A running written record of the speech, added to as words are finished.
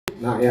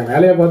நான் என்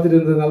வேலையை பார்த்துட்டு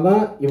இருந்ததுனால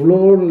தான் இவ்வளோ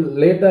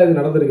லேட்டாக இது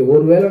நடந்திருக்கு.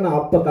 ஒரு வேளை நான்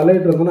அப்போ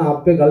தலையிட்டு இருந்தேன்னா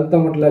அப்பே கழுத்தா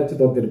மட்டும் வச்சு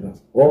தோற்றிருப்பேன்.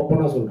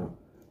 ஓப்பனாக சொல்கிறேன்.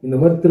 இந்த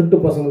மாதிரி திருட்டு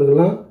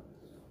பசங்களுக்கெல்லாம்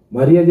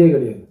மரியாதையே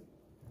கிடையாது.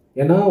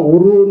 ஏன்னா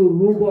ஒரு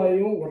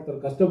ரூபாயும்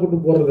ஒருத்தர் கஷ்டப்பட்டு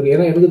போடுறதுக்கு,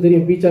 ஏன்னா எனக்கு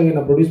தெரியும் பீச்சாங்க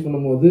நான் ப்ரொடியூஸ்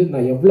பண்ணும்போது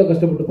நான் எவ்வளோ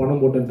கஷ்டப்பட்டு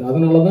பணம் போட்டேன்ட்டு.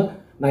 அதனால தான்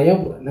நான்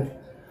ஏன்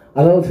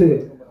அதாவது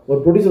ஒரு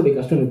ப்ரொடியூசருடைய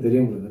கஷ்டம் எனக்கு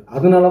தெரியும்.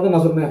 அதனால தான்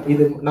நான் சொன்னேன்,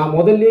 இது நான்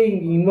முதல்ல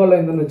இங்கே இன்வால்வ்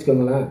ஆயிருந்தேன்னு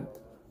வச்சுக்கோங்களேன்,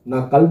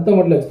 நான் கழுத்தை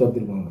மட்டும் வச்சு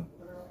தோற்றிருப்பாங்க.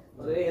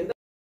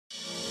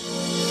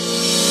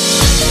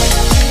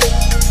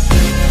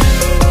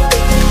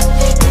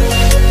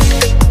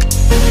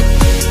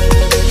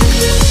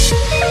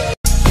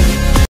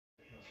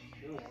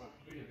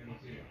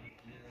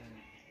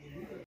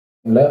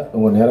 இல்லை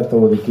உங்கள் நேரத்தை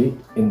ஒதுக்கி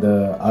இந்த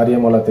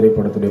ஆரியமாலா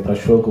திரைப்படத்துடைய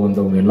ப்ரெஷ் ஷோக்கு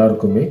வந்தவங்க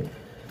எல்லாருக்குமே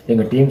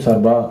எங்கள் டீம்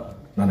சார்பாக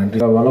நான் நன்றி.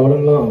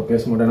 வளவலம்லாம்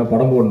பேச மாட்டேன், ஏன்னா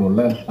படம்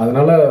போடணும்ல,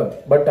 அதனால்.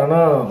 பட்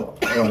ஆனால்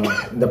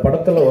இந்த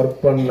படத்தில்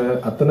ஒர்க் பண்ண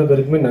அத்தனை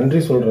பேருக்குமே நன்றி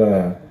சொல்கிற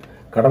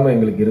கடமை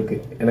எங்களுக்கு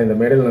இருக்குது. ஏன்னா இந்த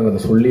மேடையில் நாங்கள்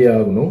அதை சொல்லியே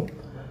ஆகணும்.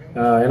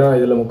 ஏன்னா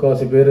இதில்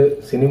முக்கால்வாசி பேர்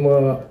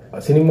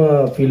சினிமா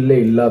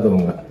ஃபீல்டில்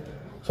இல்லாதவங்க.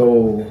 ஸோ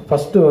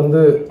ஃபஸ்ட்டு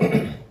வந்து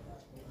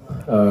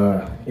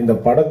இந்த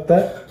படத்தை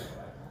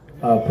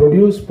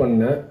ப்ரொடியூஸ்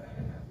பண்ண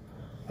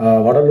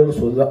வடலூர்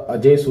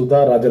அஜய் சுதா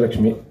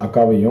ராஜலக்ஷ்மி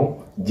அக்காவையும்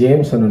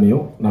ஜேம்ஸ்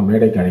அண்ணனையும் நான்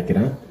மேடைக்கு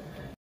அழைக்கிறேன்.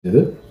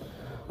 இது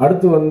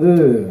அடுத்து வந்து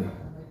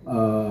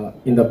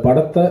இந்த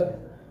படத்தை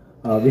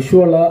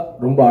விஷுவலாக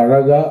ரொம்ப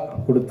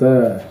அழகாக கொடுத்த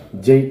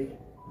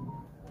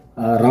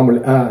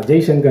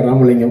ஜெய்சங்கர்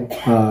ராமலிங்கம்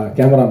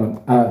கேமராமேன்,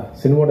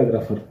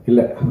 சினிமாட்டோகிராஃபர்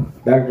இல்லை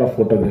டைரக்டர் ஆஃப்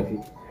ஃபோட்டோகிராஃபி.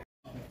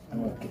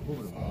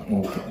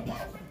 ஓகே,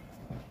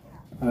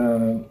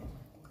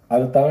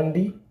 அதை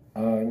தாண்டி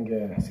இங்கே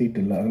சீட்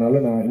இல்லை, அதனால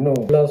நான் இன்னும்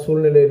எல்லா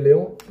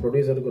சூழ்நிலையிலையும்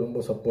ப்ரொடியூசருக்கு ரொம்ப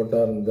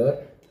சப்போர்ட்டாக இருந்தேன்.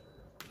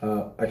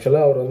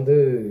 ஆக்சுவலாக அவர் வந்து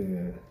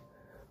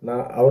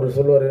அவர்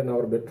சொல்லுவார் நான்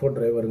ஒரு பெட்ஃபோர்ட்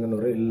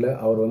டிரைவருங்கன்னு. இல்லை,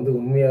 அவர் வந்து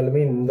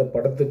உண்மையாலுமே இந்த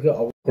படத்துக்கு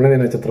குழந்தை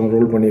நட்சத்திரம்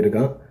ரோல்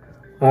பண்ணியிருக்கான்.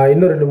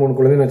 இன்னும் 2-3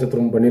 குழந்தை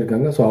நட்சத்திரம்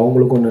பண்ணியிருக்காங்க. ஸோ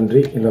அவங்களுக்கும்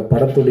நன்றி. இந்த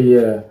படத்துடைய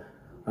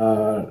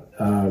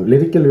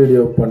லிரிக்கல்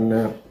வீடியோ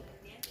பண்ண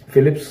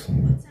ஃபிலிப்ஸ்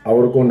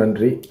அவருக்கும்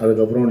நன்றி.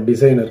 அதுக்கப்புறம்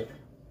designer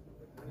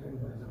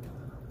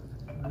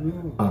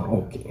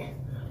okay,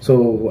 so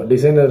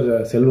designer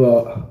Selva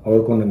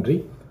அவருக்கும் நன்றி.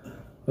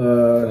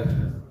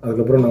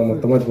 அதுக்கப்புறம் நான்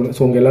மொத்தமாக இது பண்ணேன்.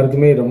 ஸோ உங்கள்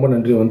எல்லாருக்குமே ரொம்ப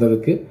நன்றி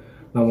வந்ததுக்கு.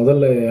 நான்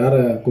முதல்ல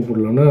யாரை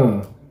கூப்பிடலான்னா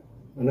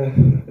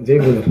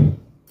ஜெய்புதர்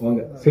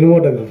வாங்க,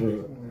 சினிமாட்டோகிராஃபர்.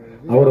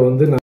 அவரை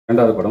வந்து நான்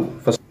ரெண்டாவது படம்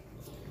ஃபர்ஸ்ட்.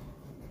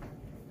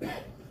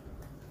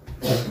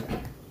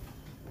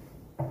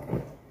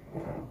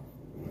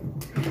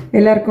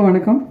 எல்லாருக்கும்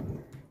வணக்கம்.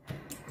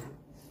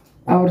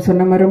 அவர்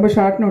சொன்ன மாதிரி ரொம்ப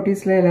ஷார்ட்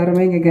நோட்டீஸில்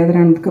எல்லாருமே இங்கே கேதர்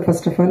ஆனதுக்கு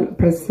first of all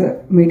press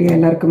media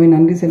எல்லாருக்குமே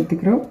நன்றி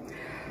செலுத்திக்கிறோம்.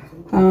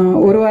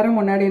 ஒரு வாரம்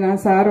முன்னாடி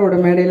நான் சாரோட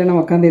மேடையில்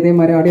நான் உட்காந்து இதே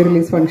மாதிரி ஆடியோ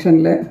ரிலீஸ்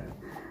ஃபங்க்ஷனில்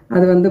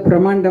அது வந்து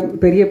பிரம்மாண்டம்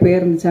பெரிய பேர்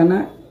இருந்துச்சானா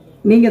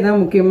நீங்கள்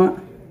தான் முக்கியமாக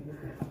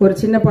ஒரு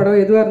சின்ன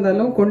படம் எதுவாக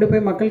இருந்தாலும் கொண்டு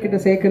போய் மக்கள்கிட்ட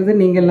சேர்க்கறது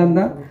நீங்கள்லாம்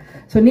தான்.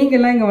 ஸோ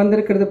நீங்கள்லாம் இங்கே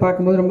வந்திருக்கிறது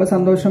பார்க்கும்போது ரொம்ப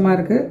சந்தோஷமாக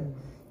இருக்குது.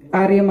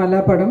 ஆரியமாலா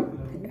படம்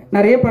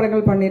நிறைய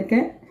படங்கள்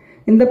பண்ணியிருக்கேன்.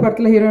 இந்த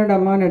படத்தில் ஹீரோனோட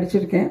அம்மா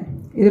நடிச்சிருக்கேன்.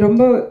 இது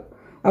ரொம்ப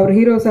அவர்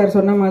ஹீரோ சார்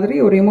சொன்ன மாதிரி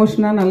ஒரு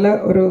எமோஷனாக நல்ல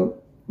ஒரு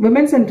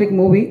விமன் சென்ட்ரிக்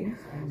மூவி.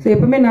 ஸோ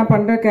எப்பவுமே நான்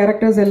பண்ணுற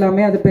கேரக்டர்ஸ்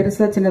எல்லாமே அது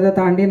பெருசாக சின்னதாக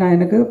தாண்டி நான்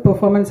எனக்கு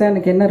பெர்ஃபார்மன்ஸாக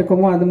எனக்கு என்ன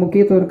இருக்குமோ அது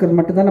முக்கியத்துவம் இருக்கிறது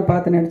மட்டும்தான் நான்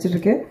பார்த்து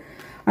நடிச்சிருக்கேன்.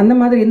 அந்த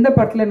மாதிரி இந்த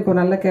படத்தில் எனக்கு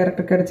ஒரு நல்ல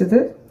கேரக்டர் கிடைச்சிது.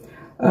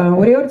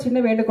 ஒரே ஒரு சின்ன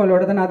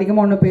வேண்டுகோளோட தான், நான்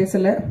அதிகமாக ஒன்றும்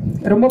பேசலை.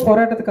 ரொம்ப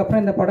போராட்டத்துக்கு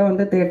அப்புறம் இந்த படம்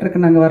வந்து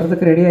தியேட்டருக்கு நாங்கள்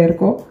வர்றதுக்கு ரெடியாக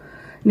இருக்கோம்.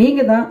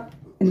 நீங்கள் தான்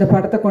இந்த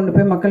படத்தை கொண்டு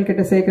போய்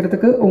மக்கள்கிட்ட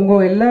சேர்க்கறதுக்கு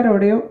உங்கள்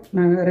எல்லாரோடையும்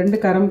நாங்கள் 2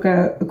 கரம்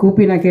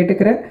கூப்பி நான்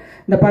கேட்டுக்கிறேன்.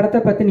 இந்த படத்தை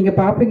பற்றி நீங்கள்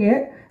பார்ப்பீங்க.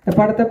 இந்த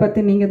படத்தை பற்றி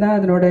நீங்கள் தான்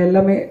அதனோட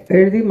எல்லாமே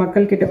எழுதி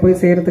மக்கள்கிட்ட போய்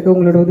சேர்கிறதுக்கு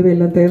உங்களோட உதவி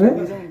எல்லாம் தேவை.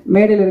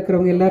 மேடையில்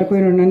இருக்கிறவங்க எல்லாருக்கும்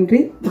என்னோட நன்றி.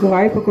 இதுக்கு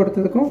வாய்ப்பு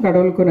கொடுத்ததுக்கும்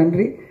கடவுளுக்கும்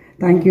நன்றி.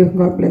 தேங்க்யூ.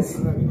 God plus.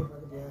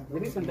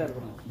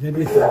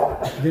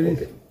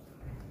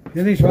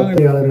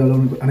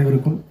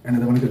 அனைவருக்கும்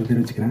எனது வணக்கத்தை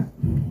தெரிவிச்சுக்கிறேன்.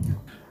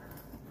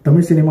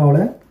 தமிழ்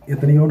சினிமாவில்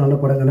எத்தனையோ நல்ல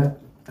படங்களை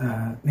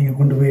நீங்கள்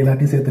கொண்டு போய்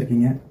எல்லாத்தையும்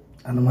சேர்த்துருக்கீங்க.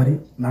 அந்த மாதிரி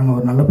நாங்கள்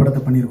ஒரு நல்ல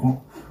படத்தை பண்ணியிருக்கோம்.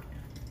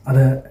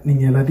 அதை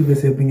நீங்கள் எல்லாத்தையும்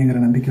போய் சேர்ப்பீங்கிற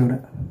நம்பிக்கையோட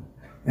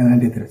என்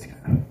நன்றியை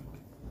தெரிவிச்சுக்கிறேன்.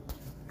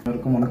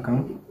 எல்லாருக்கும்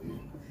வணக்கம்.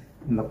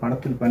 இந்த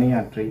படத்தில்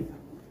பணியாற்றி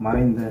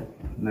மறைந்த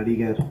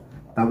நடிகர்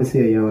தபசி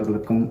ஐயா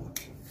அவர்களுக்கும்,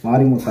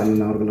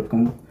 மாரிமுத்தண்ணன்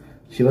அவர்களுக்கும்,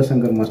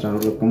 சிவசங்கர் மாஸ்டர்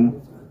அவர்களுக்கும்,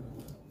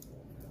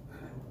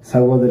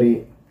 சகோதரி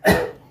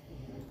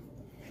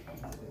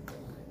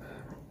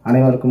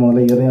அனைவருக்கும்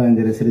முதல்ல இதய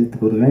அஞ்சலி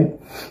செலுத்திக் கொள்கிறேன்.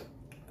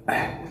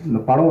 இந்த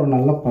படம் ஒரு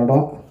நல்ல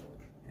படம்.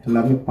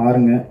 எல்லாருமே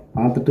பாருங்கள்,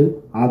 பார்த்துட்டு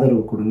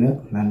ஆதரவு கொடுங்க.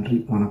 நன்றி,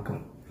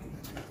 வணக்கம்.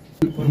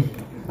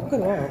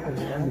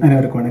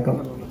 அனைவருக்கும் வணக்கம்.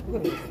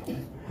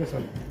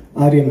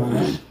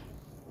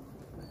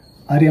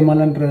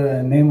 ஆரியமாலான்ற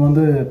நேம்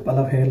வந்து பல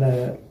வகையில்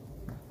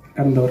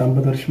கடந்த ஒரு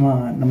 50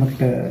 வருஷமாக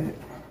நம்மக்கிட்ட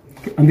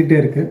வந்துக்கிட்டே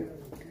இருக்குது.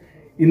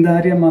 இந்த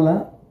ஆரியமாலா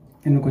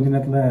இன்னும் கொஞ்ச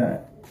நேரத்தில்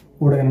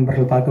ஊடக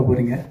நண்பர்கள் பார்க்க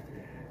போகிறீங்க.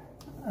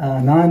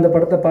 நான் இந்த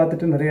படத்தை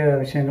பார்த்துட்டு நிறைய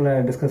விஷயங்களை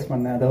டிஸ்கஸ்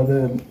பண்ணேன். அதாவது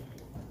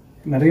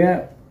நிறைய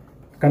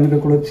கண்ணுக்கு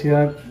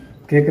குளிர்ச்சியாக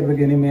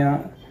கேட்குறதுக்கு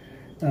இனிமையாக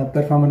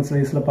பெர்ஃபார்மன்ஸ்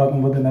வைஸில்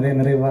பார்க்கும்போது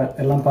நிறைய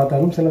எல்லாம்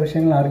பார்த்தாலும் சில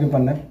விஷயங்கள் ஆர்கியூ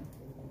பண்ணேன்.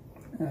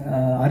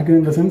 ஆர்கியூ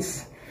இன் த சென்ஸ்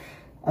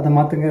அதை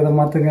மாற்றுங்க இதை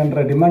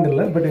மாற்றுங்கன்ற டிமாண்ட்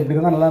இல்லை, பட் இப்படி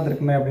தான் நல்லா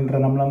இருந்திருக்குமே அப்படின்ற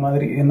நம்மள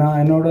மாதிரி. நான்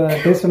என்னோடய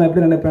டேஸ்ட் நான்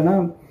எப்படி நினைப்பேன்னா,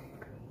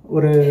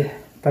 ஒரு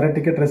தர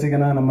டிக்கெட்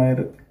ரசிக்கனா நம்ம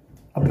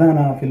அப்படி தான்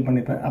நான் ஃபீல்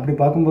பண்ணிப்பேன். அப்படி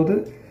பார்க்கும்போது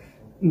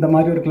இந்த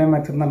மாதிரி ஒரு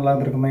கிளைமேக்ஸ் இருந்தால் நல்லா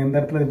இருந்திருக்குமே, இந்த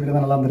இடத்துல இப்படி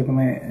தான் நல்லா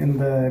இருந்திருக்குமே,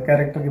 இந்த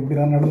கேரக்டருக்கு இப்படி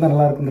தான் நடந்தால்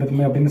நல்லா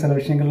இருந்திருக்குமே அப்படின்னு சில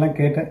விஷயங்கள்லாம்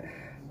கேட்டேன்.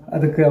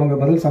 அதுக்கு அவங்க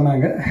பதில்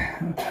சொன்னாங்க.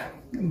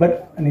 பட்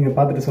நீங்கள்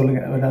பார்த்துட்டு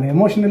சொல்லுங்கள். பட் அது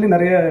எமோஷனலி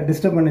நிறைய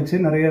டிஸ்டர்ப் பண்ணிச்சு,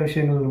 நிறைய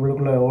விஷயங்கள்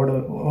உள்ளுக்குள்ளே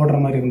ஓடுற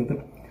மாதிரி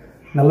இருந்தது.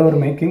 நல்ல ஒரு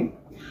மேக்கிங்,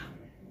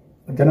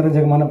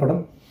 ஜனரஞ்சகமான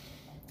படம்,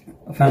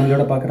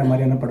 ஃபேமிலியோட பார்க்குற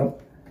மாதிரியான படம்.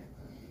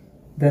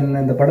 தென்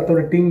இந்த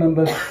படத்தோட டீம்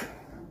மெம்பர்ஸ்,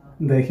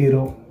 இந்த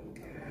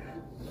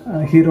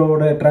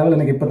ஹீரோவோட ட்ராவல்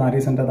எனக்கு இப்போ தான்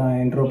ரீசெண்டாக தான்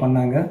இன்ட்ரோ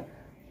பண்ணாங்க.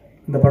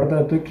 இந்த படத்தை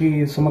தூக்கி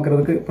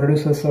சுமக்கிறதுக்கு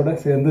ப்ரொடியூசர்ஸோடு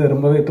சேர்ந்து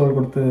ரொம்பவே தோள்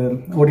கொடுத்து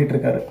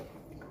ஓடிட்டுருக்காரு.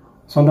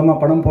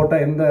 சொந்தமாக படம்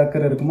போட்டால் எந்த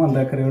அக்கறை இருக்குமோ அந்த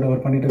அக்கறையோட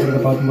ஒர்க் பண்ணிட்டு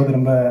இருக்கிறத பார்க்கும்போது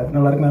ரொம்ப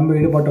நல்லாயிருக்கு. நம்ம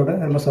ஈடுபாட்டோட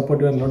ரொம்ப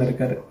சப்போர்ட்டிவாக எங்களோட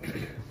இருக்கார்.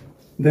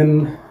 தென்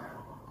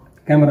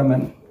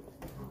கேமராமேன்,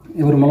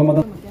 இவர் மூலமாக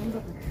தான்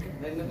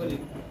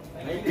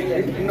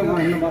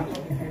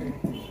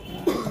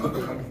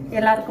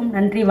எல்லாருக்கும்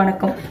நன்றி,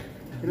 வணக்கம்.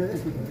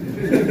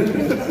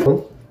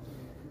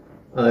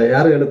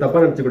 யாரும் என்ன தப்பா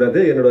நினைச்ச கூடாது.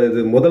 என்னோட இது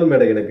முதல்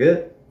மேடை. எனக்கு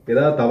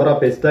ஏதாவது தவறா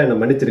பேசிட்டா என்னை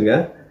மன்னிச்சிருங்க.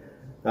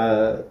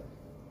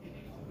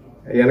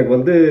 எனக்கு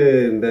வந்து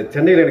இந்த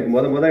சென்னையில் எனக்கு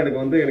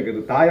எனக்கு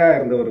தாயா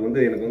இருந்தவர்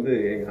எனக்கு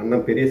எங்க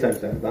அண்ணன் பெரிய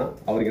சார் தான்.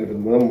 அவருக்கு எனக்கு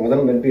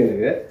முதல் நன்றி.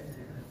 எனக்கு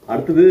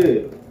அடுத்தது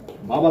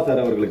பாபா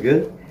சார் அவர்களுக்கு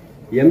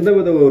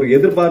எந்தவித ஒரு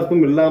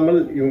எதிர்பார்ப்பும் இல்லாமல்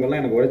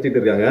இவங்கெல்லாம் எனக்கு உழைச்சிட்டு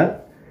இருக்காங்க.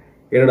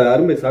 என்னோட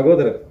அருமை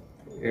சகோதரர்,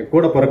 என்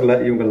கூட பிறக்கல,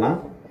 இவங்கெல்லாம்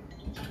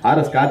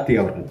RS.Karthiik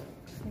அவர்கள்.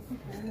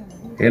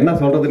 என்ன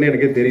சொல்றதுன்னு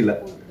எனக்கே தெரியல.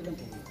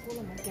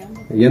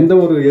 எந்த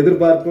ஒரு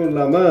எதிர்பார்ப்பும்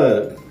இல்லாம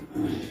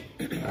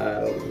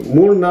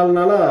 3-4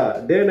 நாளா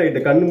டே நைட்டு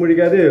கண்ணு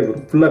முழிக்காது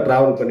ஃபுல்லா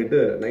டிராவல் பண்ணிட்டு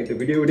நைட்டு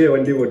விடிய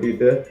வண்டி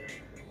ஓட்டிட்டு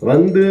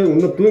வந்து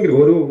இன்னும் கொஞ்சம்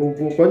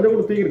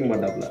கூட தூங்கிருக்க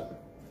மாட்டாப்ல.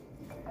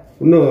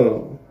 இன்னும்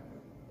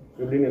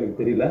எப்படின்னு எனக்கு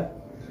தெரியல.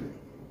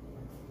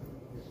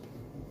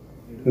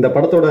 இந்த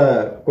படத்தோட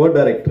கோ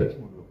டைரக்டர்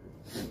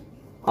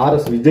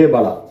RS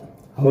விஜயபாலா,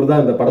 அவர்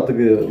தான் இந்த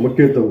படத்துக்கு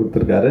முக்கியத்துவம்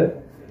கொடுத்திருக்காரு.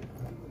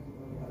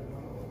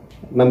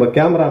 நம்ம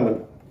கேமராமேன்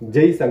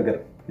ஜெய்சங்கர்,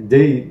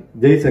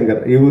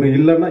 இவர்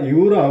இல்லைன்னா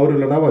அவர்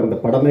இல்லைன்னா இந்த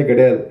படமே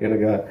கிடையாது.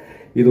 எனக்கு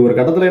இது ஒரு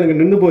கட்டத்தில் எனக்கு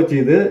நின்று போச்சு.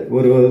 இது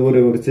ஒரு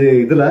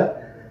இதுல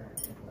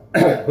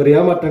ஒரு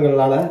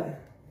ஏமாற்றங்களால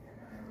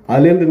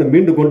அதுலேருந்து என்ன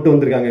மீண்டு கொண்டு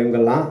வந்திருக்காங்க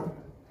இவங்கெல்லாம்.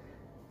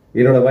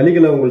 என்னோட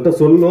வழிகளை உங்கள்கிட்ட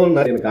சொல்லணும்.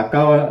 எனக்கு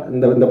அக்காவா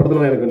இந்த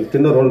படத்துல எனக்கு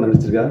சின்ன ரோல்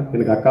நடிச்சிருக்கேன்.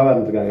 எனக்கு அக்காவா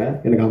இருந்திருக்காங்க,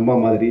 எனக்கு அம்மா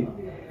மாதிரி.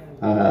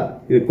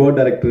 இது co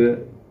director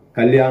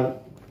Kalyan,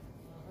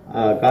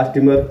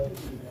 costumer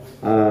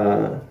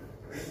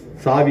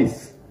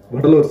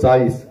Vadalur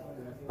சாவிஸ்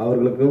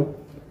அவர்களுக்கும்,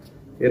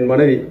 என்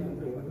மனைவி,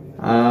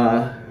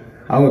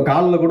 அவங்க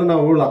காலில் கூட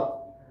நான் விழலாம்.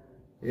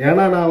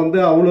 ஏன்னா நான்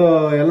அவ்வளோ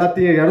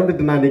எல்லாத்தையும்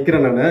இழந்துட்டு நான்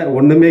நிற்கிறேன். நான்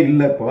ஒன்றுமே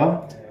இல்லை. இப்போ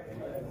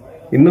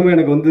இன்னுமே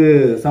எனக்கு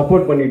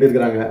சப்போர்ட் பண்ணிட்டு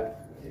இருக்கிறாங்க.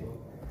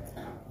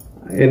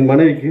 என்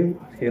மனைவிக்கு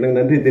எனக்கு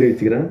நன்றி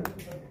தெரிவிச்சுக்கிறேன்.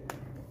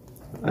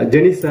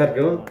 ஜெனிஸ்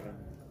சாருக்கும்,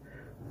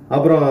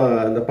 அப்புறம்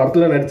இந்த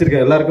படத்தில்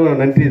நடிச்சிருக்கேன்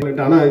எல்லாருக்கும் நன்றி.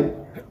 ஆனால்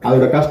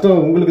அதோட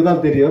கஷ்டம் உங்களுக்கு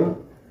தான் தெரியும்.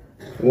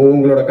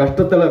 உங்களோட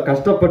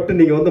கஷ்டப்பட்டு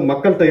நீங்க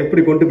மக்கள்கிட்ட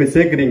எப்படி கொண்டு போய்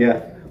சேர்க்குறீங்க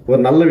ஒரு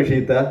நல்ல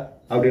விஷயத்த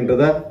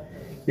அப்படின்றத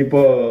இப்போ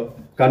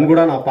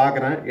கண்கூடா நான்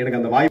பார்க்குறேன். எனக்கு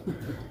அந்த வாய்ப்பு.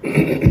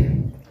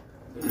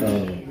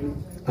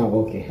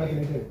 ஓகே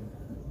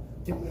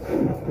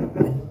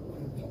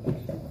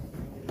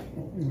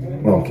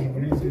ஓகே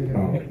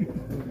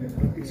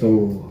ஸோ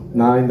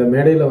நான் இந்த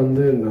மேடையில்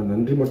நான்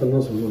நன்றி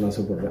மட்டும்தான் சொல்லணும்னு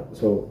ஆசைப்படுறேன்.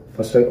 ஸோ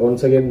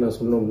ஒன்ஸ் அகெயின் நான்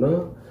சொன்னோம்னா,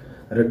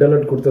 ரெட்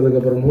அலர்ட்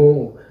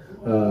கொடுத்ததுக்கப்புறமும்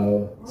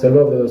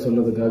செல்வா பிரதர்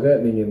சொன்னதுக்காக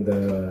நீங்கள் இந்த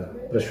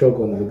ப்ரெஷ்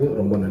ஷோக்கு வந்ததுக்கு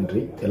ரொம்ப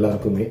நன்றி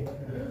எல்லாருக்குமே.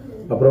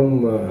 அப்புறம்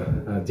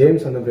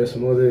ஜேம்ஸ் அண்ணன்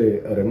பேசும்போது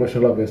அவர்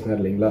எமோஷனலாக பேசினார்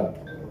இல்லைங்களா,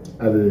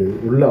 அது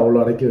உள்ளே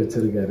அவ்வளோ அடக்கி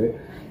வச்சுருக்காரு.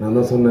 நான்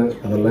தான் சொன்னேன்,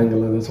 அதெல்லாம்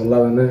இங்கெல்லாம் எதுவும்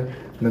சொல்லாதானே,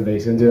 என்ன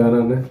தயவு செஞ்சு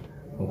வேணான்னு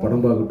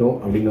படம் பார்க்கட்டும்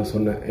அப்படின்னு நான்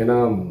சொன்னேன். ஏன்னா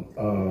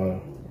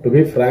டு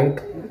பி ஃப்ராங்க்,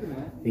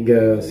 இங்கே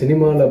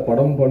சினிமாவில்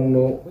படம்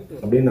பண்ணணும்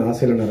அப்படின்னு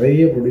ஆசையில்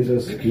நிறைய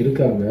ப்ரொடியூசர்ஸ்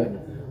இருக்காங்க.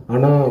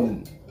 ஆனால்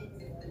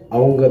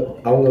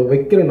அவங்க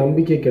வைக்கிற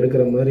நம்பிக்கை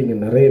கெடுக்கிற மாதிரி இங்கே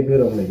நிறைய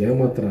பேர் அவங்களை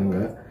ஏமாத்துறாங்க.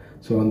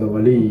 ஸோ அந்த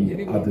வழி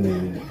அது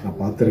நான்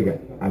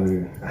பார்த்துருக்கேன். அது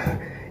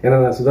ஏன்னா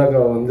நான்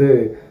சுதாகாவை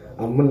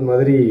அம்மன்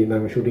மாதிரி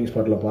நாங்கள் ஷூட்டிங்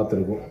ஸ்பாட்டில்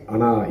பார்த்துருக்கோம்.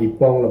 ஆனால்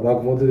இப்போ அவங்கள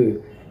பார்க்கும்போது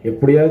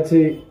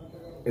எப்படியாச்சும்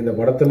இந்த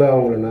படத்தில்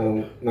அவங்கள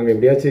நாங்கள்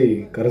எப்படியாச்சும்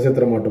கரை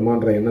சேர்த்துற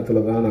மாட்டோமான்ற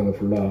எண்ணத்தில் தான் நாங்கள்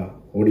ஃபுல்லாக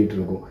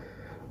ஓடிட்டுருக்கோம்.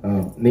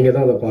 நீங்கள்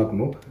தான் அதை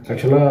பார்க்கணும்.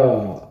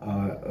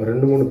 ஆக்சுவலாக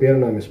 2-3 பேரை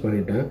நான் மிஸ்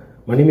பண்ணிட்டேன்.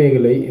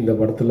 மணிமேகலை இந்த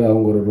படத்தில்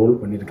அவங்க ஒரு ரோல்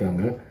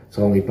பண்ணியிருக்காங்க. ஸோ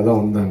அவங்க இப்போ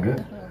தான் வந்தாங்க.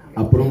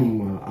 அப்புறம்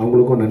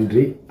அவங்களுக்கும்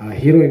நன்றி.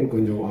 ஹீரோயின்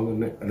கொஞ்சம் அவங்க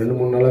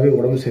 2-3 நாளாகவே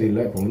உடம்பு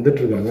சரியில்லை, இப்போ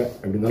வந்துட்டுருக்காங்க.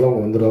 எப்படி இருந்தாலும்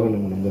அவங்க வந்துடுவாங்க,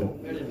 நம்ம நம்புகிறோம்.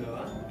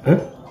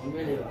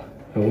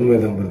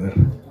 உண்மைதான் பிரதர்,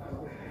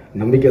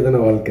 நம்பிக்கை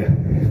தானே வாழ்க்கை.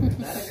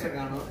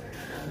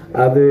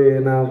 அது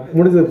நான்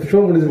ஷோ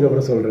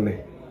முடிஞ்சதுக்கப்புறம் சொல்கிறேனே.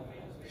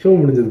 ஷோ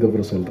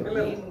முடிஞ்சதுக்கப்புறம் சொல்கிறேன்.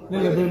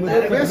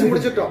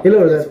 இல்லை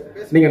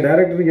நீங்கள்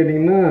டேரக்டர்னு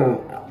கேட்டிங்கன்னா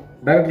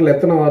டேரக்டரில்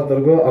எத்தனை வார்த்தை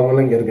இருக்கோ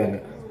அவங்களாம் இங்கே இருக்காங்க.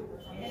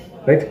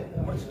 Right,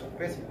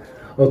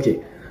 okay.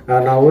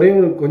 நான் ஒரே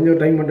ஒரு கொஞ்சம்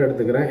டைம் மட்டும்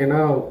எடுத்துக்கிறேன். ஏன்னா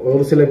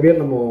ஒரு சில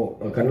பேர் நம்ம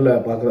கண்ணில்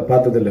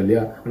பார்த்ததில்லை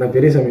இல்லையா. ஆனால்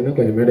பெரியசாமின்னா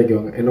கொஞ்சம் மேடைக்கு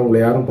வாங்க. ஏன்னா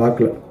உங்களை யாரும்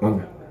பார்க்கல.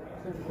 வாங்க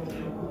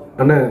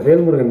அண்ணா,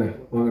 வேல்முருகன் அண்ணா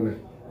வாங்கண்ணே,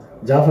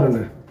 ஜாஃபர்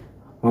அண்ணா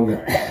வாங்க.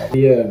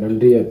 பெரிய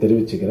நன்றியை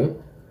தெரிவிச்சுக்கிறேன்.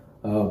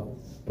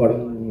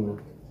 படம்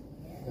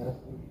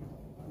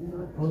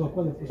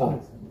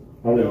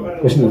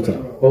கொஸ்டின்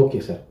சார். ஓகே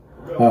சார்,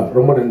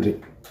 ரொம்ப நன்றி.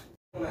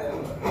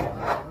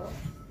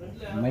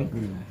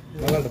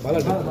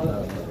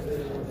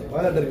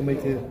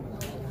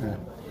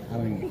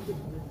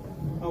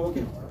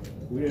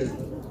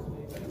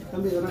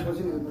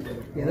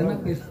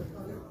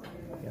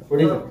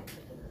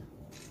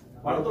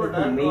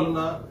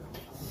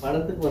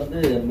 படத்துக்கு வந்து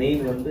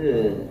மெயின் வந்து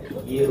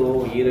ஹீரோ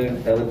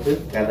ஹீரோயின் தவிர்த்து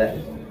கதை.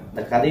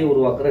 இந்த கதையை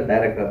உருவாக்குற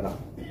டைரக்டர் தான்.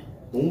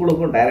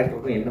 உங்களுக்கும்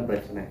டைரக்டருக்கும் என்ன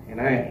பிரச்சனை?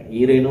 ஏன்னா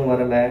ஹீரோயினும்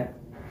வரலை,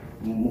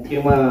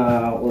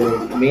 முக்கியமாக ஒரு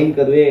மெயின்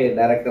கருவே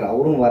டைரக்டர்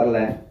அவரும்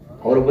வரலை,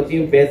 அவரை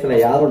பற்றியும் பேசலை,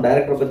 யாரும்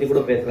டைரக்டரை பற்றி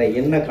கூட பேசலை.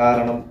 என்ன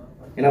காரணம்?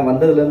 ஏன்னா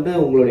வந்ததுலேருந்து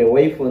உங்களுடைய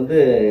ஒய்ஃப் வந்து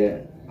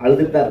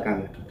அழுதுட்டு தான்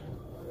இருக்காங்க.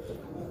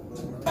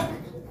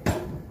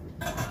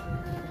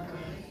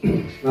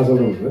 நான்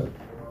சொல்கிறேன் சார்.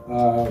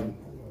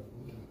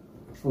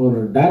 ஒரு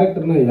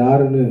டைரக்டர்னா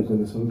யாருன்னு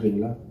கொஞ்சம்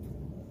சொல்கிறீங்களா?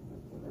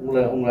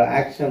 உங்களை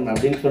ஆக்ஷன்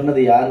அப்படின்னு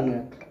சொன்னது யாருன்னு?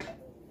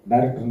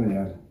 டைரக்டர்னா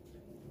யாரு?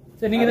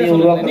 சரி, நீங்க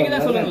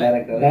தான் சொல்லுங்க.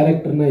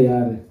 டைரக்டர்னா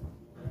யாரு?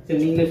 சரி,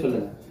 நீங்களே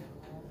சொல்லுங்க.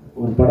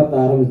 ஒரு படத்தை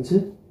ஆரம்பிச்சு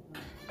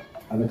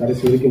அதை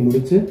கடைசி வரைக்கும்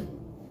முடிச்சு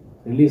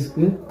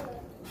ரிலீஸ்க்கு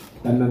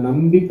தன்னை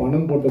நம்பி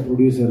பணம் போட்ட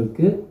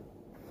ப்ரொடியூசருக்கு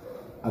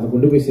அதை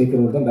கொண்டு போய்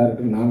சேர்க்கிறவர் தான்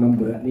டைரக்டர் நான்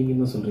நம்புறேன். நீங்க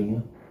என்ன சொல்றீங்க?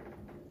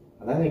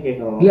 அதாங்க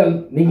கேக்குறோம். இல்ல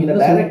நீங்க இந்த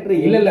டைரக்டர்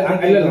இல்ல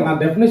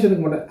நான்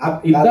டெஃபினிஷனுக்கு மாட்டேன்.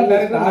 இதுதான்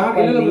டைரக்டர் நான்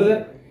இல்ல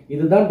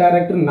இதுதான்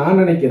டைரக்டர்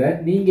நான் நினைக்கிறேன்.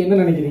 நீங்க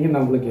என்ன நினைக்கிறீங்க?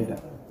 நான் உங்களுக்கு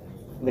கேட்டேன்.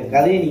 இந்த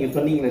கதையை நீங்க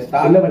சொன்னீங்களே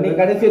ஸ்டார்ட் பண்ணி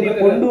கடைசி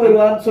வரைக்கும் கொண்டு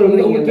வருவான்னு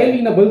சொல்றீங்க. உங்க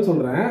கேள்விக்கு நான் பதில்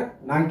சொல்றேன்.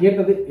 நான்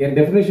கேட்டது என்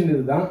டெஃபினேஷன்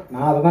இதுதான்.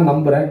 நான் அதை தான்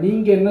நம்புறேன்.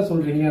 நீங்க என்ன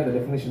சொல்றீங்க அந்த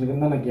டெஃபினேஷனுக்கு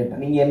தான் நான்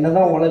கேட்டேன். நீங்க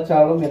என்னதான்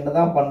உழைச்சாலும்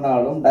என்னதான்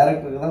பண்ணாலும்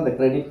டைரக்டருக்கு தான் அந்த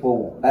கிரெடிட்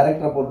போகும்.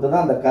 டைரக்டரை பொறுத்து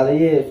தான் அந்த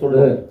கதையே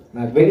சொல்லுவேன்.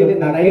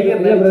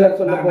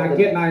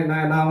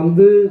 நான்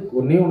வந்து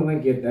ஒன்னே ஒன்று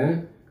தான் கேட்டேன்.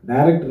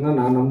 டைரக்டர்னா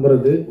நான்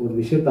நம்புறது ஒரு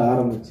விஷயத்த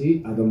ஆரம்பிச்சு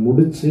அதை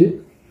முடிச்சு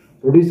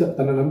ப்ரொடியூசர்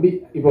தன்னை நம்பி.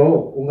 இப்போ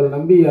உங்களை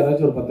நம்பி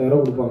யாராச்சும் ஒரு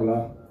 10,000 கொடுப்பாங்களா?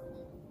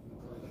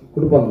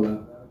 கொடுப்பாங்களா?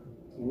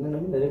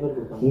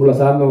 உங்களை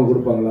சார்ந்தவங்க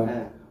கொடுப்பாங்களா?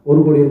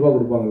 1 கோடி ரூபாய்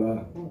கொடுப்பாங்களா?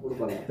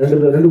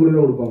 2 கோடி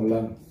ரூபாய் கொடுப்பாங்களா?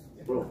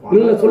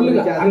 இல்ல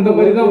சொல்லுங்க. அந்த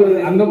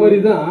மாதிரி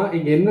தான்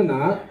இங்க என்னன்னா,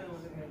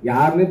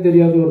 யாருன்னே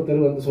தெரியாத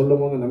ஒருத்தர் வந்து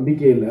சொல்லும் போது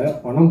நம்பிக்கையில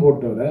பணம்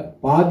போட்டவரை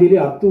பாதியிலே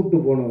அத்து விட்டு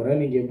போனவரை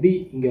நீங்க எப்படி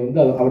இங்க வந்து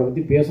அவரை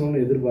பத்தி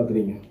பேசணும்னு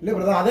எதிர்பார்க்குறீங்க?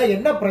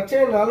 என்ன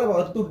பிரச்சனைனால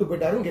அத்து விட்டு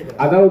போயிட்டாருன்னு.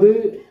 அதாவது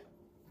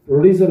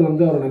ப்ரொடியூசர்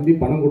வந்து அவரை நம்பி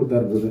பணம்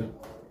கொடுத்தாரு பிரதர்,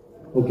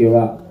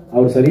 ஓகேவா?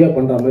 அவர் சரியா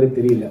பண்ற மாதிரி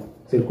தெரியல.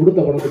 சரி, கொடுத்த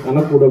பணத்துக்கு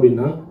கணக்கு கூட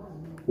அப்படின்னா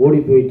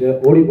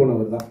ஓடி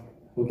போனவர் தான்,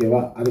 ஓகேவா?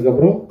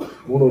 அதுக்கப்புறம்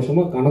 3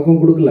 வருஷமா கணக்கும்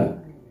கொடுக்கல,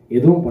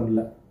 எதுவும்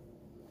பண்ணல.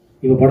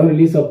 இப்ப படம்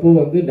ரிலீஸ் அப்போ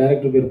வந்து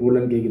டைரக்டர் பேர்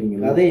போடலன்னு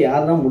கேக்குறீங்களா? அதே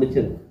யார் தான்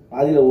முடிச்சது?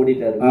 பாதியில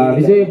ஓடிட்டாரு.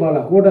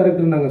 விஜயபாலா கோ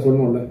டைரக்டர் நாங்க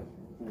சொன்னோம்ல,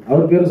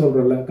 அவர் பேரை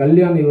சொல்றோம்ல,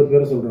 கல்யாண் இவர்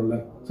பேரை சொல்றோம்ல.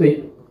 ஸோ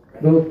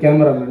இதோ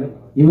கேமராமேனு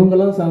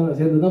இவங்கெல்லாம்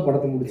சேர்ந்து தான்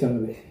படத்தை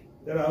முடிச்சாங்க.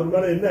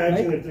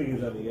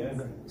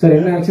 சார்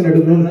என்ன ஆக்ஷன்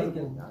எடுக்கணும்?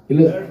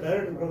 இல்ல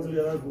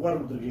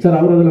சார்,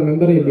 அவர் அதுல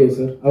மெம்பரே இல்லையா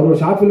சார்? அவர் ஒரு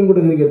ஷார்ட் பிலிம்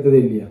கூட இதுக்கு எடுத்ததே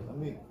இல்லையா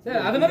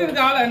சார்? அது மாதிரி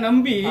இருக்க ஆளை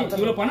நம்பி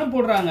இவ்வளவு பணம்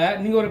போடுறாங்க.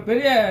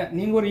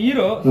 நீங்க ஒரு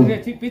ஹீரோ,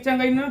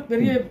 பீச்சாங்காயின்னு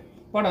பெரிய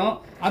படம்,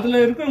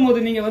 அதுல இருக்கும்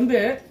போது நீங்க வந்து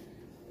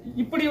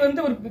இப்படி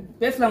வந்து ஒரு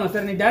பேசலாமா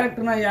சார்? நீ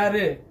டைரக்டர்னா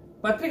யாரு?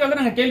 பத்திரிகையாளர்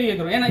நாங்க கேள்வி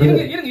கேட்கிறோம். ஏன்னா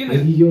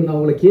ஐயோ, நான்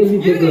உங்களை கேள்வி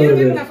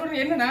கேட்கிறேன். நான் சொல்றேன்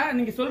என்னன்னா,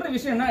 நீங்க சொல்ற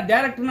விஷயம் என்ன,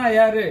 டைரக்டர்னா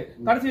யாரு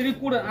கடைசி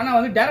வரைக்கும் கூட. ஆனா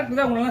வந்து டைரக்டர்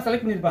தான் உங்களை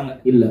செலக்ட் பண்ணிருப்பாங்க.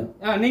 இல்ல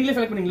நீங்களே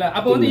செலக்ட் பண்ணீங்களா?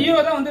 அப்ப வந்து ஹீரோ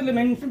தான் வந்து இதுல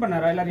மென்ஷன்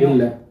பண்ணாரா எல்லாரையும்?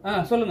 இல்ல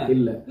சொல்லுங்க.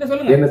 இல்ல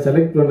சொல்லுங்க. என்ன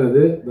செலக்ட்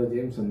பண்ணது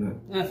ஜேம்ஸ்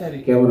அண்ணா, சரி,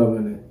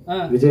 கேமராமேன்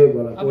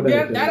விஜயபாலா. அப்ப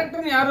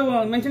டைரக்டர்னு யாரும்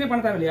மென்ஷனே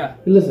பண்ண தேவையில்லையா?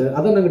 இல்ல சார்,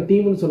 அதான் நாங்க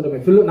டீம்னு சொல்றோமே.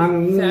 நாங்க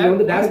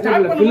வந்து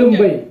டைரக்டர் ஃபிலிம்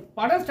பை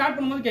படம் ஸ்டார்ட்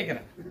பண்ணும்போது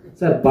கேக்குறேன்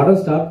சார். படம்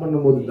ஸ்டார்ட்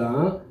பண்ணும்போது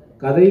தான்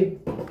கதை,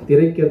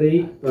 திரைக்கதை,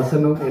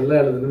 வசனம் எல்லாம்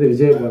எழுதுனது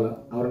விஜயபாலா.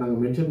 அவரை நாங்கள்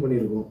மென்ஷன்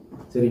பண்ணியிருக்கோம்,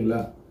 சரிங்களா?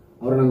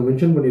 அவரை நாங்கள்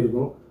மென்ஷன்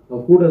பண்ணியிருக்கோம்.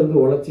 கூட இருந்து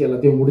உழைச்சி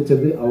எல்லாத்தையும்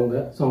முடிச்சது அவங்க.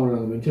 ஸோ அவங்களை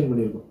நாங்கள் மென்ஷன்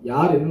பண்ணியிருக்கோம்.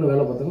 யார் என்னென்ன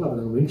வேலை பார்த்தாங்களோ அதை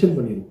நாங்கள் மென்ஷன்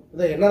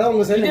பண்ணியிருக்கோம். என்னதான்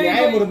உங்க சைடுல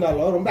நியாயம்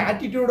இருந்தாலும் ரொம்ப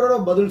ஆட்டிடியூடோட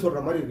பதில் சொல்ற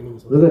மாதிரி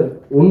இருக்கு பிரதர்.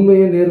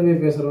 உண்மையை நேர்மையை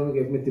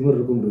பேசுறவனுக்கு எப்பவுமே திமிர்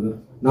இருக்கும் பிரதர்.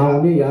 நான்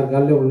வந்து யார்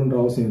காலையில ஒண்ணுன்ற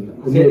அவசியம் இல்லை,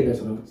 உண்மையை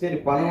பேசுறேன். சரி,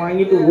 பணம்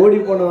வாங்கிட்டு ஓடி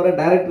போனவரை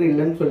டைரக்டர்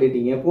இல்லைன்னு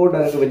சொல்லிட்டீங்க, கோ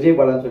டைரக்டர்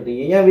விஜயபாலான்னு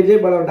சொல்லிட்டீங்க. ஏன்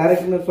விஜயபாலா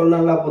டைரக்டர்னு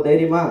சொல்லலாம் அப்போ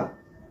தைரியமா?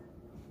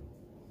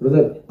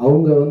 பிரதர்,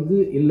 அவங்க வந்து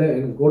இல்ல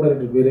எனக்கு கோ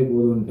டைரக்டர் பேரே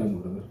போதும்ட்டாங்க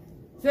பிரதர்.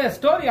 சார்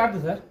ஸ்டோரி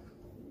யாரு சார்?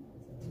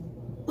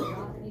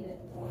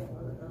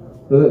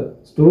 பிரதர்,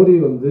 ஸ்டோரி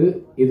வந்து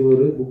இது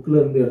ஒரு புக்ல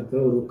இருந்து எடுத்த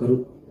ஒரு கரு.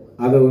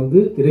 அதை வந்து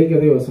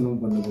திரைக்கதை வசனம்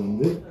பண்ணது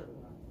வந்து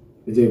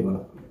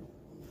விஜயபாலா.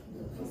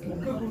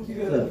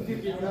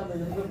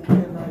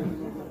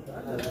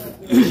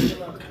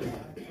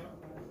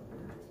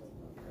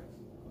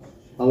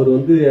 அவர்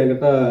வந்து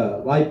என்கிட்ட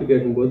வாய்ப்பு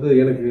கேட்கும்போது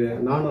எனக்கு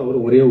நானும் அவர்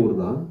ஒரே ஊர்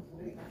தான்,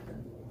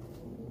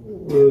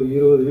 ஒரு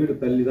 20 வீடு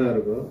தள்ளி தான்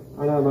இருக்கும்.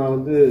 ஆனால் நான்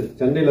வந்து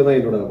சென்னையில் தான்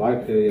என்னோட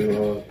வாழ்க்கை,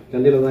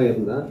 சென்னையில் தான்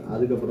இருந்தேன்.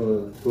 அதுக்கப்புறம்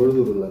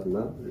தொழுதூரில்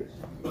இருந்தேன்.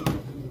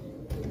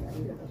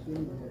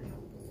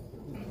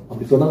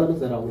 அப்படி சொன்னாதானே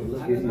சார்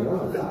அவங்களுக்குலாம்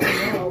பேசினோம்.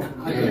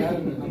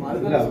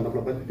 இல்லை, அவர்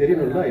நம்மளை பற்றி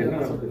தெரியணும்னா என்ன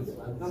நடந்தது.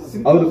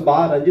 அவரு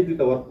Pa.Ranjith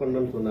கிட்ட ஒர்க்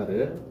பண்ணணும்னு சொன்னாரு.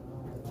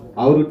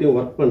 அவர்கிட்டயும்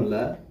ஒர்க் பண்ணல.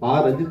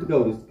 Pa.Ranjithக்கு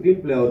அவர்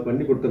ஸ்கிரீன் பிளே அவர்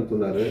பண்ணி கொடுத்தேன்னு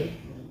சொன்னாரு.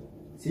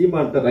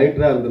 சீமான்ட்ட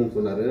ரைட்டரா இருந்தேன்னு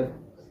சொன்னாரு.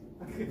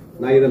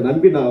 நான் இதை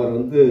நம்பி நான் அவர்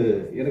வந்து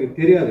எனக்கு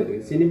தெரியாது,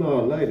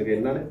 சினிமாவெல்லாம் எனக்கு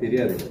என்னன்னு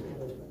தெரியாது.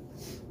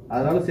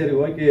 அதனால சரி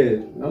ஓகே,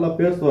 நல்லா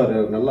பேசுவார்,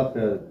 நல்லா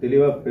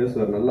தெளிவாக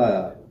பேசுவார், நல்லா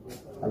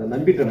அதை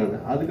நம்பிட்டேன்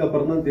நான்.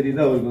 அதுக்கப்புறம் தான்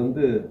தெரியுது அவருக்கு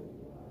வந்து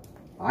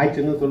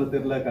ஆயிடுச்சுன்னு சொல்ல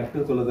தெரியல,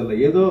 கட்டுன்னு சொல்ல தெரியல,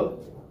 ஏதோ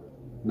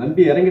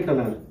நம்பி இறங்கிட்டேன்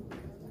நான்.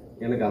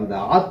 எனக்கு அந்த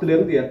ஆத்துல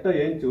இருந்து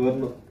ஏஞ்சி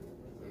வரணும்.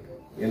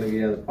 எனக்கு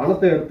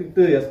பணத்தை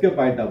எடுத்துக்கிட்டு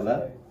எஸ்கேப் ஆயிட்டாப்ல.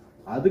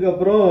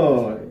 அதுக்கப்புறம்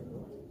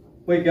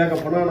போய் கேட்க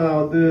போனா நான்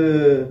வந்து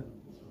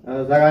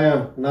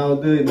சகாயம், நான்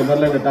வந்து இந்த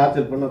மாதிரிலாம் என்ன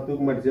டார்ச்சர் பண்ண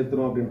தூக்கு மாட்டி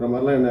சேர்த்துரும் அப்படின்ற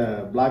மாதிரிலாம் என்ன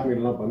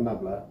பிளாக்மெயிலாம்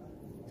பண்ணாப்ல.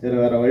 சரி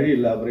வேற வழி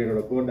இல்லை. அப்புறம்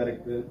என்னோட கோ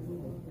டைரக்டர்,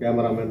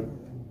 கேமராமேன்,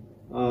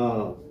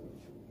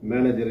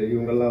 மேனேஜர்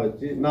இவங்கெல்லாம்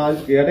வச்சு நான்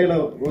அதுக்கு இடையில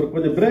ஒரு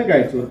கொஞ்சம் பிரேக்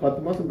ஆயிடுச்சு, ஒரு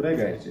 10 மாசம்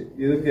பிரேக் ஆயிடுச்சு.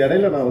 இதுக்கு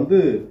இடையில நான் வந்து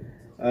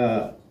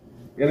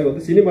எனக்கு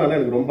வந்து சினிமானா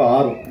எனக்கு ரொம்ப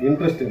ஆர்வம்,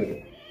 இன்ட்ரெஸ்ட் எனக்கு.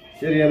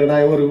 சரி, எனக்கு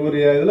நான் ஒரு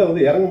இதில்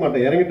வந்து இறங்க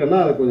மாட்டேன். இறங்கிட்டேன்னா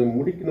அதை கொஞ்சம்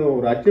முடிக்கணும்,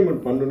 ஒரு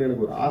அச்சீவ்மெண்ட் பண்ணணும்னு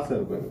எனக்கு ஒரு ஆசை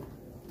இருக்கும் எனக்கு.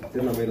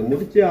 சரி நம்ம இதை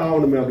முடிச்சே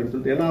ஆகணுமே அப்படின்னு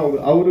சொல்லிட்டு, ஏன்னா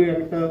அவரு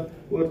என்கிட்ட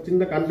ஒரு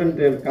சின்ன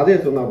கண்டென்ட் கதையை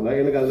சொன்னாப்புல,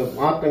 எனக்கு அதில்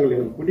மாற்றங்கள்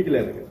எனக்கு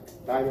பிடிக்கல. எனக்கு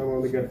தாய்மாமா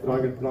வந்து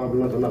கெடுத்துரும்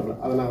அப்படின்னு சொன்னாப்புல.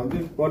 அதை நான் வந்து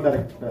கோ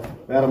டைரக்டர்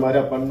வேற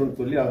மாதிரியா பண்ணணும்னு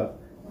சொல்லி அதை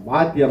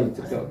மாற்றி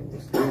அமைச்சிருக்கேன்.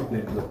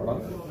 இந்த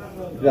படம்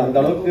இது அந்த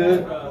அளவுக்கு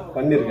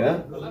பண்ணிருக்கேன்.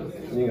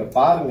 நீங்க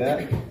பாருங்க.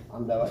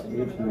 அந்த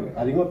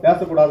அதிகமா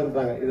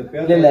பேசக்கூடாதுன்றாங்க. இது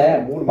பேசல.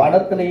 3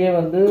 படத்திலேயே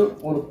வந்து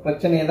ஒரு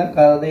பிரச்சனையை தான்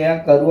கதையா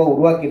கருவா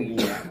உருவாக்கி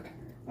இருக்கீங்க.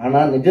 ஆனா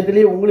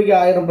நிஜத்திலேயே உங்களுக்கு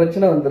 1000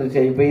 பிரச்சனை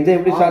வந்துருச்சு. இப்ப இதை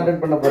எப்படி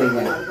ஸ்டார்ட் பண்ண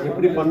போறீங்க?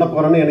 எப்படி பண்ண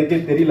போறேன்னு எனக்கே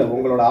தெரியல.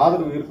 உங்களோட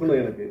ஆதரவு இருக்கணும்.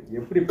 எனக்கு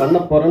எப்படி பண்ண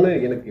போறேன்னு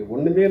எனக்கு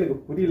ஒண்ணுமே எனக்கு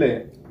புரியல.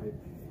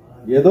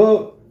 ஏதோ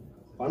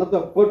பணத்தை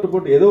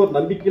போட்டு ஏதோ ஒரு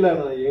நம்பிக்கையில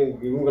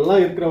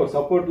இவங்கெல்லாம் இருக்கிற ஒரு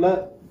சப்போர்ட்ல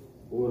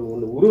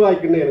ஒன்று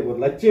உருவாக்கின்னு எனக்கு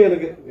ஒரு லட்சியம்.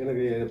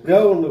 எனக்கு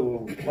எப்படியாவது ஒன்று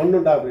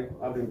பண்ணுண்டா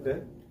அப்படின்ட்டு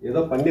ஏதோ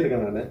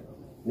பண்ணியிருக்கேன் நான்.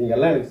 நீங்க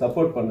எல்லாம் எனக்கு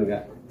சப்போர்ட் பண்ணுங்க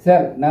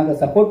சார். நாங்கள்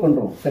சப்போர்ட்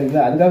பண்ணுறோம்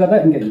சரிங்களா. அதுக்காக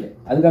தான்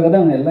அதுக்காக தான்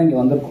அவங்க எல்லாம் இங்கே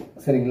வந்திருக்கோம்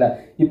சரிங்களா.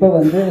 இப்போ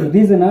வந்து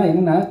ரீசனாக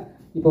என்னன்னா,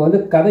 இப்போ வந்து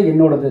கதை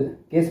என்னோடது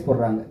கேஸ்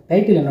போடுறாங்க,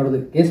 டைட்டில் என்னோடது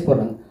கேஸ்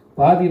போடுறாங்க.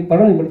 பாதி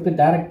படம் எடுத்து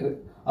டேரக்டர்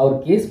அவர்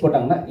கேஸ்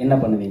போட்டாங்கன்னா என்ன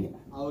பண்ணுவீங்க?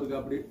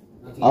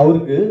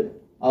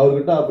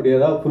 அவர்கிட்ட அப்படி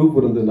ஏதாவது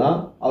ப்ரூஃப் இருந்ததுன்னா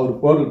அவர்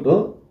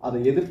போட்டுட்டும், அதை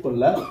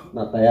எதிர்கொள்ள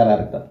நான் தயாரா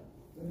இருக்கேன்.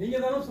 நீங்க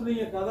தானே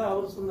சொன்னீங்க கதை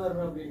அவர் சொன்னாரு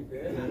அப்படின்ட்டு.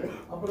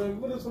 அப்புறம்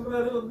இவரு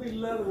சொல்றாரு வந்து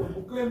இல்ல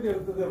புக்ல இருந்து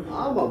எடுத்தது.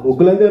 ஆமா,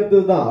 புக்ல இருந்து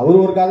எடுத்ததுதான்.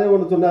 அவர் ஒரு கதையை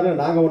ஒண்ணு சொன்னாரு,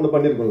 நாங்க ஒண்ணு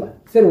பண்ணிருக்கோம்ல.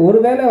 சரி,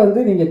 ஒருவேளை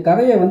வந்து நீங்க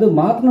கதையை வந்து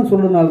மாத்தணும்னு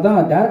சொல்றதுனால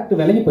தான்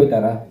டேரக்டர் விலகி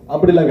போயிட்டாரா?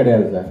 அப்படிலாம்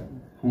கிடையாது சார்,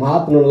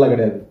 மாத்தணும்லாம்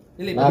கிடையாது.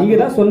 நீங்க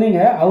தான் சொன்னீங்க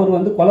அவர்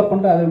வந்து கொலை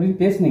பண்றாரு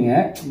அப்படின்னு பேசுனீங்க.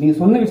 நீங்க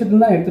சொன்ன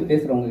விஷயத்துல தான் எடுத்து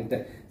பேசுறவங்க கிட்ட.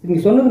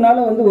 நீங்க சொன்னதுனால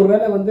வந்து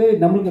ஒருவேளை வந்து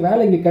நம்மளுக்கு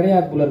வேலை இங்க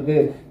கிடையாது போல இருக்கு,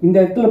 இந்த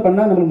இடத்துல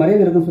பண்ணா நம்மளுக்கு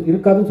மரியாதை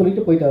இருக்காதுன்னு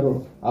சொல்லிட்டு போயிட்டாரு.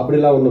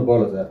 அப்படிலாம் ஒண்ணு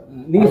போல சார்.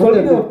 நீங்க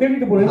சொல்லிட்டு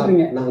திருடிட்டு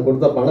போனீங்க. நாங்க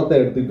கொடுத்த பணத்தை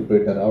எடுத்துக்கிட்டு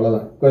போயிட்டாரு,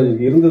 அவ்வளவுதான். கொஞ்சம்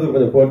இருந்தது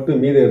கொஞ்சம் போட்டு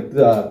மீதை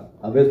எடுத்து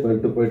அபேஸ்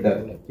பண்ணிட்டு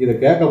போயிட்டாரு. இதை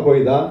கேட்க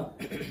போய் தான்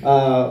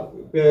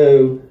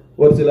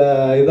ஒரு சில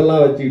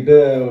இதெல்லாம் வச்சுக்கிட்டு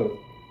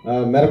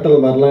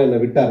மிரட்டல் மாதிரிலாம்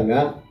என்னை விட்டாருங்க.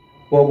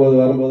 போகும்போது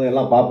வரும்போது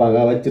எல்லாம் பார்ப்பாங்க,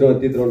 வச்சிருவோம்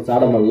தீத்துருவோம்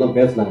சாடமெல்லாம்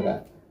பேசினாங்க.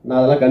 நான்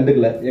அதெல்லாம்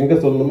கண்டுக்கல. எங்க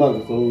சொல்லணுமோ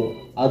அங்கே சொல்லணும்.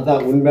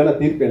 அதுதான் உண்மையான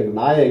தீர்ப்பு. எனக்கு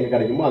நியாயம் எங்க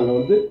கிடைக்குமோ அங்கே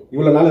வந்து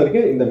இவ்வளவு நாள்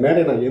வரைக்கும் இந்த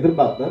மேடையை நான்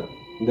எதிர்பார்த்தேன்.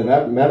 இந்த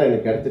மேடை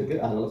எனக்கு கிடைச்சிருக்கு,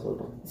 அதனால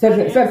சொல்றேன்.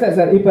 சரி சார் சார்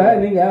சார் இப்ப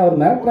நீங்க அவர்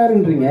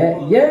மிரட்டுறாருன்றீங்க,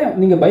 ஏன்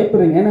நீங்க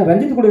பயப்படுறீங்க? ஏன்னா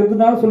ரஞ்சித் கூட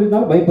இருந்தாலும்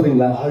சொல்லியிருந்தாலும்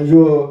பயப்படுறீங்களா?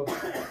 ஐயோ,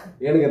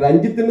 எனக்கு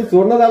ரஞ்சித்னு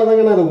சொன்னதால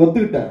தாங்க நான் அதை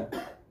ஒத்துக்கிட்டேன்.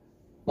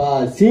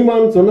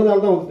 சீமான்னு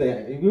சொன்னதால தான்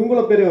ஒத்துட்டேன்.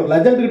 இவங்கள பெரிய ஒரு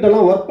லெஜண்ட் கிட்ட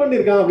எல்லாம் ஒர்க்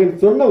பண்ணிருக்கான் அப்படின்னு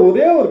சொன்ன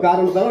ஒரே ஒரு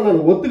காரணத்தால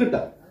நான்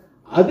ஒத்துக்கிட்டேன்.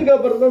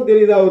 அதுக்கப்புறம் தான்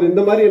தெரியுது அவர்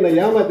இந்த மாதிரி என்ன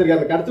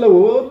ஏமாத்திருக்காரு. கடைசியில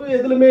ஒரு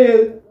எதுலுமே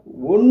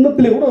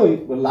ஒன்னுத்துலயும்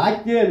கூட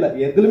லாக்கே இல்லை,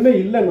 எதுலுமே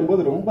இல்லைன்னும்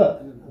போது ரொம்ப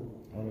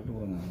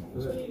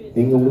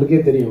நீங்க உங்களுக்கே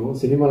தெரியும்,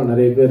 சினிமாவில்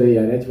நிறைய பேர்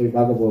யாரையாச்சும் போய்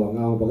பார்க்க போவாங்க,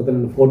 அவங்க பக்கத்தில்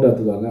நின்று ஃபோட்டோ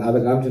எடுத்துக்குவாங்க, அதை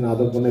காமிச்சு நான்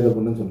அதை பண்ண இதை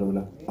பண்ணுன்னு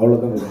சொல்றேன்.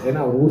 அவ்வளோதான்.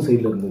 ஏன்னா அவர் ஊர்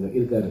சைடில்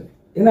இருக்காரு.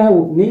 ஏன்னா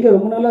நீங்க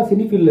ரொம்ப நாளா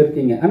சினி ஃபீல்ட்ல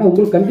இருக்கீங்க, ஆனா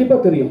உங்களுக்கு கண்டிப்பா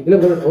தெரியும். இல்லை,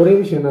 ஒரே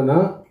விஷயம் என்னன்னா,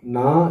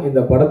 நான்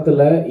இந்த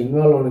படத்துல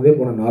இன்வால்வ் ஆனதே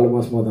போன 4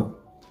 மாசமா தான்.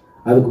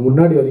 அதுக்கு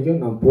முன்னாடி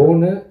வரைக்கும் நான்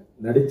போனேன்,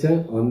 நடித்தேன்,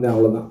 வந்தேன்,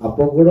 அவ்வளோதான்.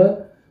 அப்போ கூட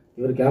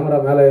இவர் கேமரா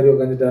மேலே ஏறி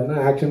உட்காந்துட்டாருன்னா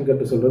ஆக்ஷன்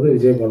கட்டு சொல்கிறது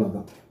விஜயபாலம்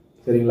தான்.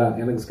 சரிங்களா?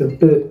 எனக்கு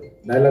ஸ்கிரிப்ட்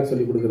டைலாக்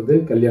சொல்லி கொடுக்குறது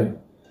கல்யாணம்.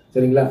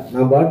 சரிங்களா?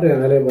 நான் பாட்டு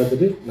என் வேலையை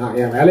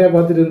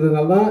பார்த்துட்டு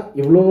இருந்ததுனால தான்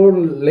இவ்வளோ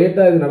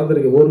லேட்டாக இது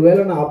நடந்திருக்கு.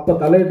 ஒருவேளை நான் அப்போ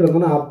தலையிட்டு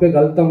இருந்தேன்னா அப்பே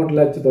கழுத்தா மட்டும்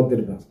வச்சு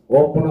தோற்றிருப்பேன்.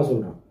 ஓப்பனாக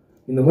சொல்கிறேன்.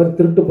 இந்த மாதிரி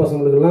திருட்டு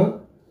பசங்களுக்கெல்லாம்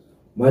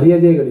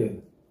மரியாதையே கிடையாது.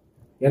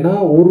 ஏன்னா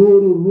ஒரு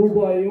ஒரு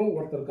ரூபாயும்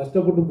ஒருத்தர்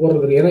கஷ்டப்பட்டு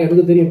போடுறது. ஏன்னா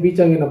எனக்கு தெரியும்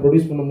பீச்சாங்கை நான்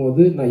ப்ரொடியூஸ்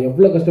பண்ணும்போது நான்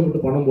எவ்வளோ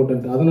கஷ்டப்பட்டு பணம்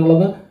போட்டேன்ட்டு. அதனால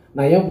தான்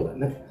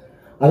நான்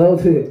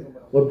அதாவது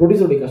ஒரு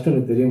ப்ரொடியூசருடைய கஷ்டம்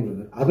எனக்கு தெரியும்.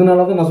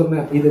 அதனால தான் நான்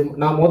சொன்னேன், இது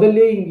நான்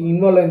முதல்ல இங்கே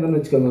இன்வால்வ் ஆயிருந்தேன்னு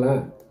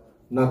வச்சுக்கோங்களேன்,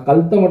 நான்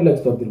கழுத்தை மட்டும்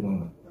வச்சு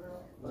தோற்றிருப்பாங்க.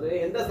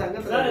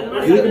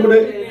 இதுக்கு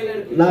முன்னாடி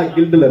நான்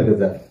கில்டில்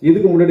இருக்கேன் சார்.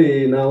 இதுக்கு முன்னாடி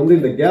நான் வந்து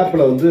இந்த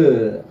கேப்பில் வந்து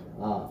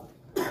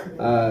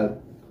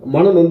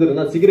மனம் வந்து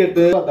நான்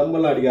சிகரெட்டு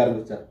தம்பெல்லாம் அடிக்க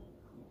ஆரம்பித்தேன்.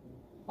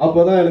 அப்போ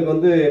தான் எனக்கு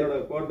வந்து என்னோட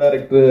கோ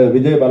டைரக்டர்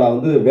விஜயபாலா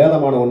வந்து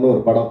வேதமானவன்னு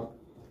ஒரு படம்,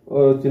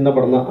 ஒரு சின்ன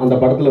படம் தான், அந்த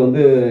படத்தில்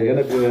வந்து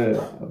எனக்கு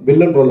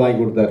வில்லன் ரோல் வாங்கி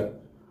கொடுத்தாரு.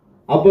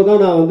 அப்போ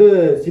தான் நான் வந்து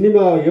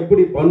சினிமா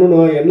எப்படி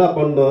பண்ணணும், என்ன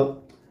பண்ணணும்,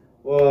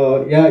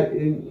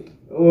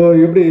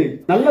 எப்படி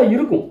நல்லா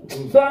இருக்கும்.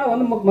 ஸோ ஆனால்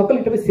வந்து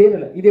மக்கள்கிட்ட போய்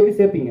சேரலை. இது எப்படி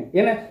சேர்ப்பீங்க?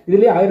 ஏன்னா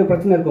இதுலேயே 1000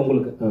 பிரச்சனை இருக்கு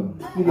உங்களுக்கு.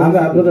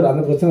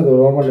 அந்த பிரச்சனை ஒரு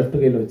ரோமா லெஃப்ட்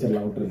கையில்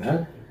வச்சிடலாம், விட்டுருங்க.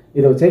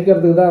 இதை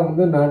சேர்க்கறதுக்கு தான்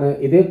வந்து நான்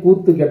இதே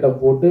கூத்து கெட்ட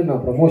போட்டு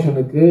நான்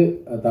ப்ரமோஷனுக்கு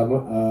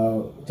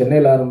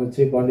சென்னையில்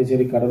ஆரம்பித்து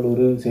பாண்டிச்சேரி,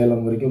 கடலூர்,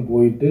 சேலம் வரைக்கும்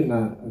போயிட்டு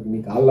நான்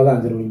இன்னைக்கு காலைல தான்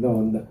 5:30 மணிக்கு தான்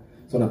வந்தேன்.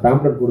 ஸோ நான்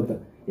பேம்ப்ளெட்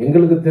கொடுத்தேன்.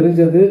 எங்களுக்கு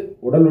தெரிஞ்சது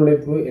உடல்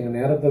உழைப்பு, எங்கள்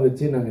நேரத்தை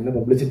வச்சு நாங்கள் என்ன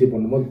பப்ளிசிட்டி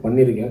பண்ணுமோ அது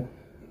பண்ணியிருக்கேன்.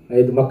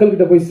 இது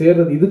மக்கள்கிட்ட போய்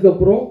சேர்றது.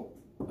 இதுக்கப்புறம்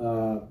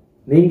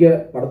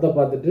நீங்கள் படத்தை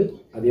பார்த்துட்டு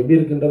அது எப்படி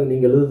இருக்குன்றதை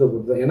நீங்கள் எழுதுறதை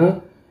பொறுத்து. ஏன்னா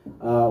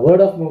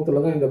வேர்ட் ஆஃப்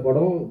மவுத்தில் தான் இந்த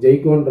படம்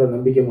ஜெயிக்கும்ன்ற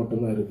நம்பிக்கை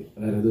மட்டும்தான் இருக்குது,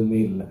 வேறு எதுவுமே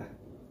இல்லை.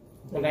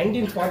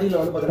 1940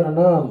 வந்து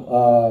பார்த்தீங்கன்னா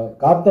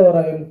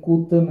காத்தவராயன்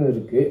கூத்துன்னு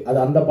இருக்கு. அது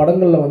அந்த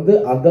படங்களில் வந்து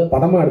அந்த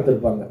படமாக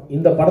எடுத்திருப்பாங்க.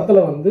 இந்த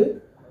படத்தில் வந்து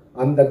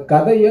அந்த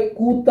கதையை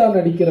கூத்தா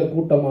நடிக்கிற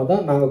கூட்டமாக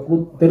தான்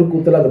நாங்கள்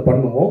தெருக்கூத்தில் அதை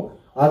பண்ணுவோம்.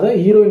 அதை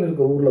ஹீரோயின்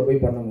இருக்கிற ஊரில்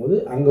போய் பண்ணும்போது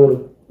அங்கே ஒரு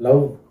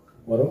லவ்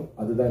வரும்.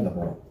 அதுதான் இந்த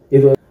படம்.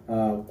 இது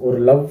ஒரு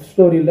லவ்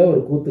ஸ்டோரியில்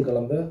ஒரு கூத்து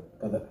கலந்த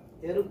கதை.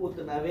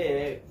 தெருக்கூத்துனாவே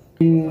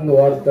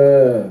வார்த்தை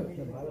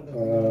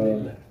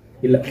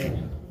இல்லை.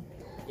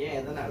 ஏன்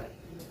எதனால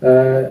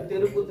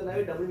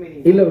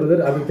இல்லை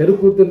பிரதர், அது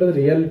தெருக்கூத்துன்றது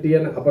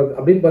ரியாலிட்டியான அப்போ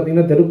அப்படின்னு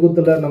பார்த்தீங்கன்னா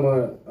தெருக்கூத்தில் நம்ம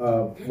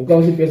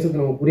முக்கால்வாசி பேசுறது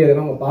நமக்கு புரியாது.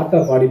 ஏன்னா அவங்க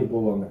பாட்டாக பாடிட்டு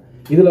போவாங்க.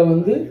 இதில்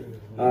வந்து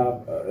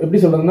எப்படி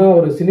சொல்றதுன்னா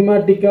ஒரு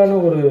சினிமாட்டிக்கான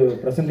ஒரு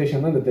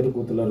ப்ரெசன்டேஷன் தான் இந்த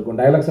தெருக்கூத்தில் இருக்கும்.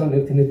 டைலாக்ஸ் எல்லாம்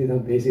நிறுத்தி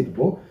தான் பேசிட்டு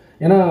இருப்போம்.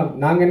 ஏன்னா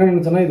நாங்கள் என்ன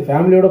நினைச்சோன்னா இது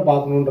ஃபேமிலியோட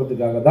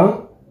பார்க்கணுன்றதுக்காக தான்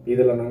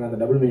இதில் நாங்கள் அந்த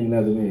டபுள்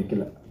மீனிங்லாம் எதுவுமே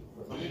வைக்கல.